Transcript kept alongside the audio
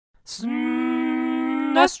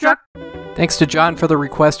SNESdrunk. Thanks to John for the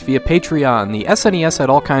request via Patreon. The SNES had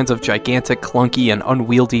all kinds of gigantic, clunky, and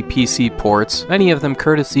unwieldy PC ports, many of them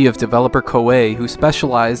courtesy of developer Koei, who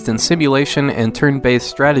specialized in simulation and turn-based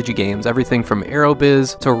strategy games, everything from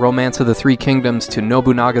Aerobiz to Romance of the Three Kingdoms to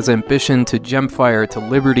Nobunaga's Ambition to Gemfire to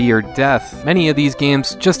Liberty or Death. Many of these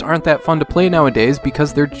games just aren't that fun to play nowadays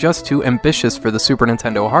because they're just too ambitious for the Super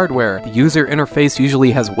Nintendo hardware. The user interface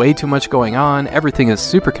usually has way too much going on, everything is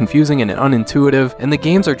super confusing and unintuitive, and the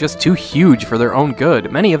games are just too huge for their own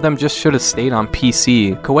good. Many of them just should have stayed on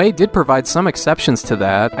PC. Koei did provide some exceptions to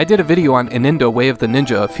that. I did a video on Inindo Way of the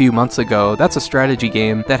Ninja a few months ago. That's a strategy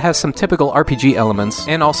game that has some typical RPG elements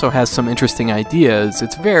and also has some interesting ideas.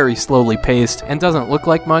 It's very slowly paced and doesn't look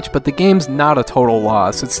like much, but the game's not a total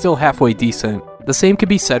loss. It's still halfway decent. The same could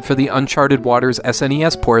be said for the Uncharted Waters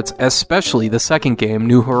SNES ports, especially the second game,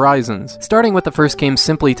 New Horizons. Starting with the first game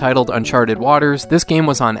simply titled Uncharted Waters, this game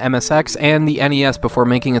was on MSX and the NES before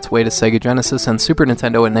making its way to Sega Genesis and Super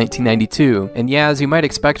Nintendo in 1992. And yeah, as you might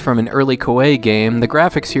expect from an early Koei game, the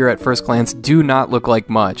graphics here at first glance do not look like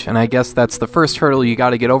much, and I guess that's the first hurdle you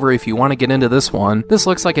gotta get over if you want to get into this one. This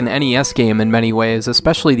looks like an NES game in many ways,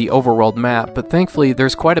 especially the overworld map, but thankfully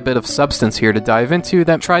there's quite a bit of substance here to dive into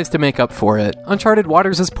that tries to make up for it. Uncharted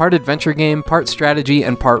Waters is part adventure game, part strategy,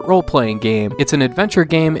 and part role-playing game. It's an adventure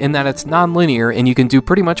game in that it's non-linear and you can do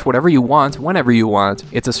pretty much whatever you want, whenever you want.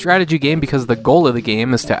 It's a strategy game because the goal of the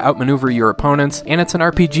game is to outmaneuver your opponents, and it's an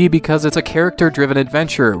RPG because it's a character-driven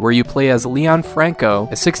adventure where you play as Leon Franco,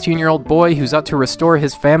 a 16-year-old boy who's out to restore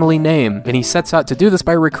his family name, and he sets out to do this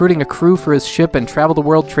by recruiting a crew for his ship and travel the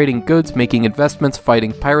world trading goods, making investments,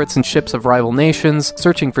 fighting pirates and ships of rival nations,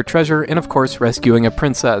 searching for treasure, and of course rescuing a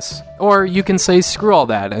princess. Or you can say screw all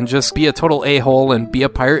that and just be a total a-hole and be a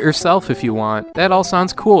pirate yourself if you want. That all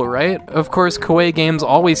sounds cool, right? Of course, Koei games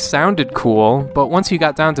always sounded cool, but once you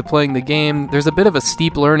got down to playing the game, there's a bit of a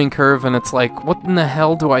steep learning curve and it's like, what in the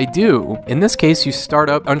hell do I do? In this case, you start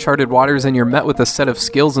up Uncharted Waters and you're met with a set of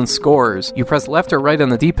skills and scores. You press left or right on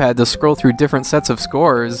the D-pad to scroll through different sets of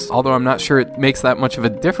scores, although I'm not sure it makes that much of a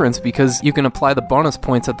difference because you can apply the bonus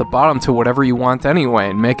points at the bottom to whatever you want anyway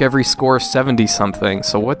and make every score 70-something,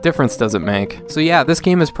 so what difference does it make? So yeah, this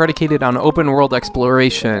game is predicated on open world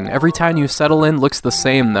exploration. Every town you settle in looks the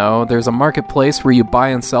same though. There's a marketplace where you buy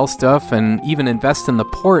and sell stuff and even invest in the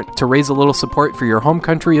port to raise a little support for your home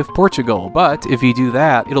country of Portugal. But if you do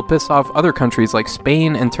that, it'll piss off other countries like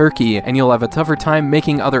Spain and Turkey and you'll have a tougher time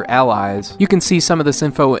making other allies. You can see some of this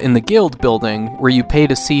info in the guild building where you pay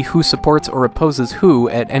to see who supports or opposes who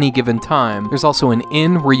at any given time. There's also an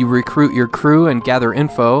inn where you recruit your crew and gather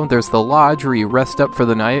info. There's the lodge where you rest up for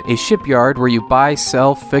the night, a shipyard where you buy,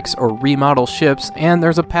 sell, fix, or remodel ships, and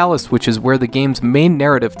there's a palace which is where the game's main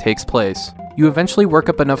narrative takes place. You eventually work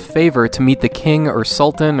up enough favor to meet the king or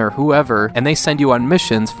sultan or whoever, and they send you on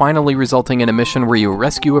missions, finally resulting in a mission where you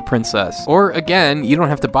rescue a princess. Or again, you don't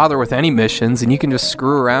have to bother with any missions and you can just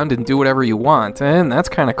screw around and do whatever you want, and that's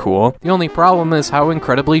kinda cool. The only problem is how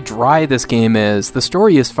incredibly dry this game is. The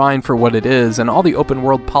story is fine for what it is, and all the open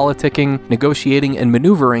world politicking, negotiating, and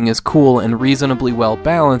maneuvering is cool and reasonably well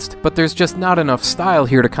balanced, but there's just not enough style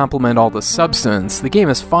here to complement all the substance. The game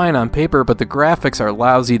is fine on paper, but the graphics are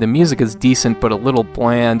lousy, the music is decent but a little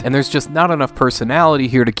bland, and there's just not enough personality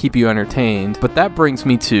here to keep you entertained. But that brings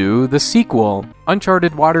me to the sequel.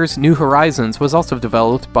 Uncharted Waters New Horizons was also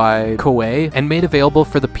developed by Koei and made available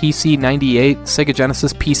for the PC 98, Sega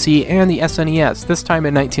Genesis PC, and the SNES, this time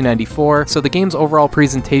in 1994, so the game's overall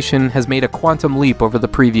presentation has made a quantum leap over the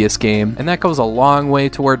previous game, and that goes a long way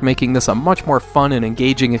toward making this a much more fun and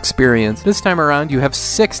engaging experience. This time around, you have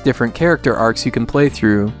 6 different character arcs you can play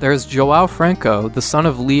through. There's Joao Franco, the son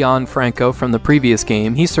of Leon Franco from the previous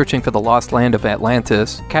game. He's searching for the lost land of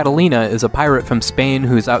Atlantis. Catalina is a pirate from Spain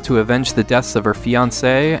who's out to avenge the deaths of her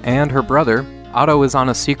fiancé and her brother. Otto is on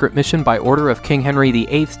a secret mission by order of King Henry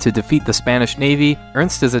VIII to defeat the Spanish Navy.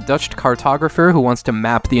 Ernst is a Dutch cartographer who wants to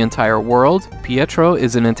map the entire world. Pietro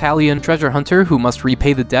is an Italian treasure hunter who must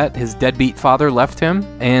repay the debt his deadbeat father left him.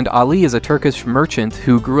 And Ali is a Turkish merchant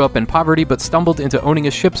who grew up in poverty but stumbled into owning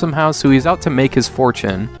a ship somehow, so he's out to make his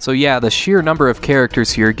fortune. So yeah, the sheer number of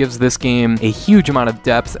characters here gives this game a huge amount of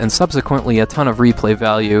depth and subsequently a ton of replay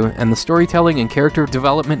value, and the storytelling and character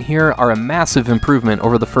development here are a massive improvement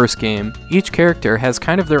over the first game. Each character has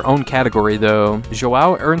kind of their own category though.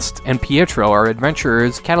 Joao, Ernst, and Pietro are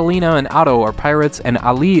adventurers, Catalina and Otto are pirates, and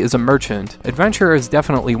Ali is a merchant. Adventurers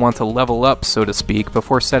definitely want to level up, so to speak,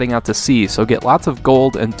 before setting out to sea, so get lots of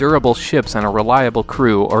gold and durable ships and a reliable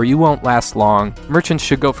crew, or you won't last long. Merchants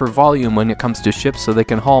should go for volume when it comes to ships so they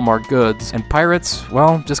can haul more goods, and pirates,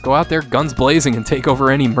 well, just go out there guns blazing and take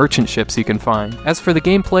over any merchant ships you can find. As for the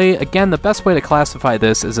gameplay, again, the best way to classify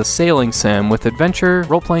this is a sailing sim with adventure,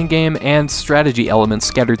 role-playing game, and strategy elements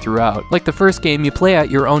scattered throughout. Like the first game, you play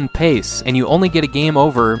at your own pace, and you only get a game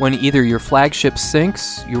over when either your flagship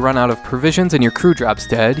sinks, you run out of provisions and your crew drops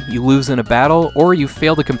dead, you lose in a battle, or you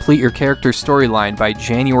fail to complete your character's storyline by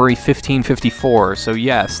January 1554. So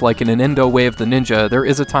yes, like in an Endo Way of the Ninja, there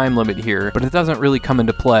is a time limit here, but it doesn't really come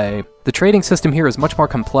into play. The trading system here is much more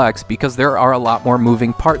complex because there are a lot more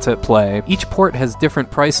moving parts at play. Each port has different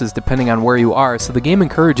prices depending on where you are, so the game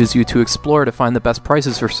encourages you to explore to find the best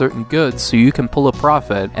prices for certain goods so you can pull a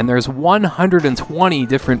profit, and there's 120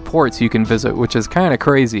 different ports you can visit, which is kinda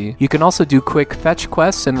crazy. You can also do quick fetch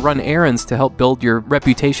quests and run errands to help build your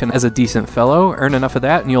reputation as a decent fellow, earn enough of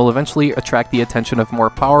that, and you'll eventually attract the attention of more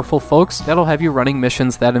powerful folks that'll have you running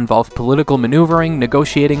missions that involve political maneuvering,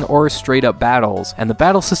 negotiating, or straight up battles. And the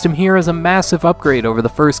battle system here is a massive upgrade over the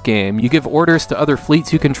first game. You give orders to other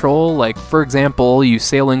fleets you control, like for example, you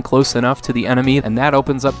sail in close enough to the enemy and that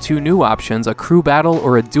opens up two new options, a crew battle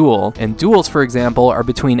or a duel. And duels, for example, are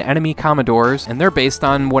between enemy commodores and they're based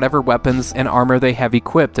on whatever weapons and armor they have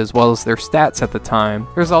equipped as well as their stats at the time.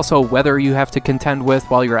 There's also weather you have to contend with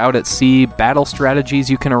while you're out at sea, battle strategies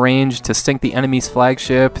you can arrange to sink the enemy's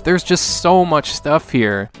flagship. There's just so much stuff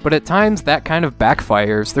here. But at times that kind of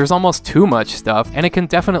backfires. There's almost too much stuff and it can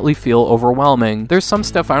definitely feel overwhelming. There's some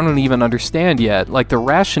stuff I don't even understand yet, like the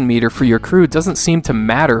ration meter for your crew doesn't seem to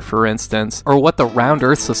matter, for instance, or what the round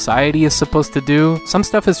earth society is supposed to do. Some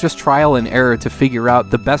stuff is just trial and error to figure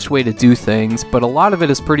out the best way to do things, but a lot of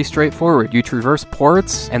it is pretty straightforward. You traverse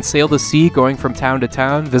ports and sail the sea going from town to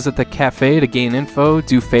town, visit the cafe to gain info,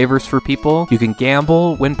 do favors for people, you can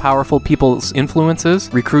gamble, win powerful people's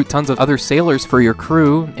influences, recruit tons of other sailors for your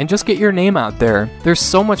crew, and just get your name out there. There's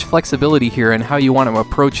so much flexibility here in how you want to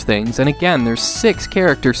approach things, and again, there's 6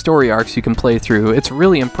 character story arcs you can play through. It's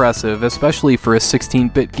really impressive, especially for a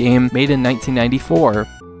 16-bit game made in 1994.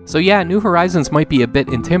 So yeah, New Horizons might be a bit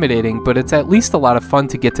intimidating, but it's at least a lot of fun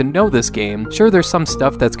to get to know this game. Sure, there's some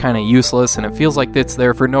stuff that's kinda useless and it feels like it's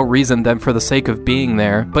there for no reason than for the sake of being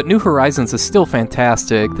there, but New Horizons is still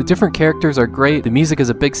fantastic. The different characters are great, the music is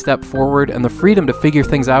a big step forward, and the freedom to figure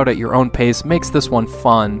things out at your own pace makes this one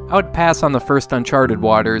fun. I would pass on the first Uncharted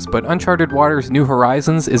Waters, but Uncharted Waters New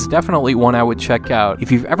Horizons is definitely one I would check out.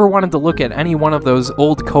 If you've ever wanted to look at any one of those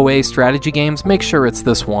old Koei strategy games, make sure it's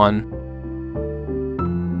this one.